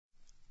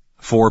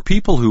For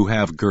people who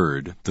have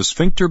GERD, the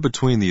sphincter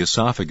between the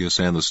esophagus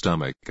and the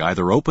stomach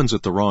either opens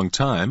at the wrong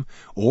time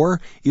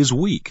or is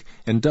weak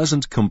and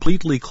doesn't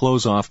completely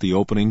close off the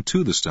opening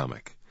to the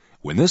stomach.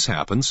 When this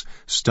happens,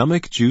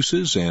 stomach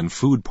juices and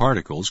food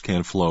particles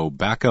can flow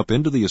back up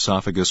into the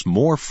esophagus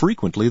more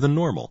frequently than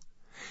normal.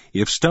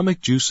 If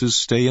stomach juices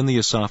stay in the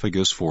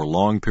esophagus for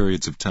long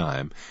periods of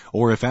time,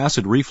 or if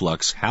acid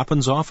reflux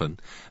happens often,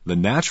 the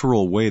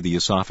natural way the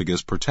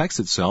esophagus protects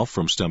itself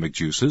from stomach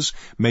juices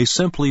may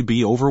simply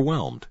be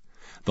overwhelmed.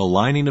 The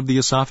lining of the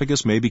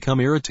esophagus may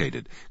become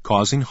irritated,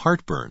 causing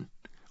heartburn.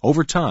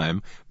 Over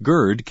time,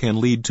 GERD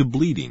can lead to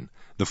bleeding,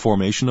 the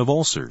formation of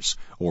ulcers,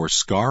 or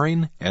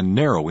scarring and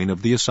narrowing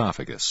of the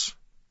esophagus.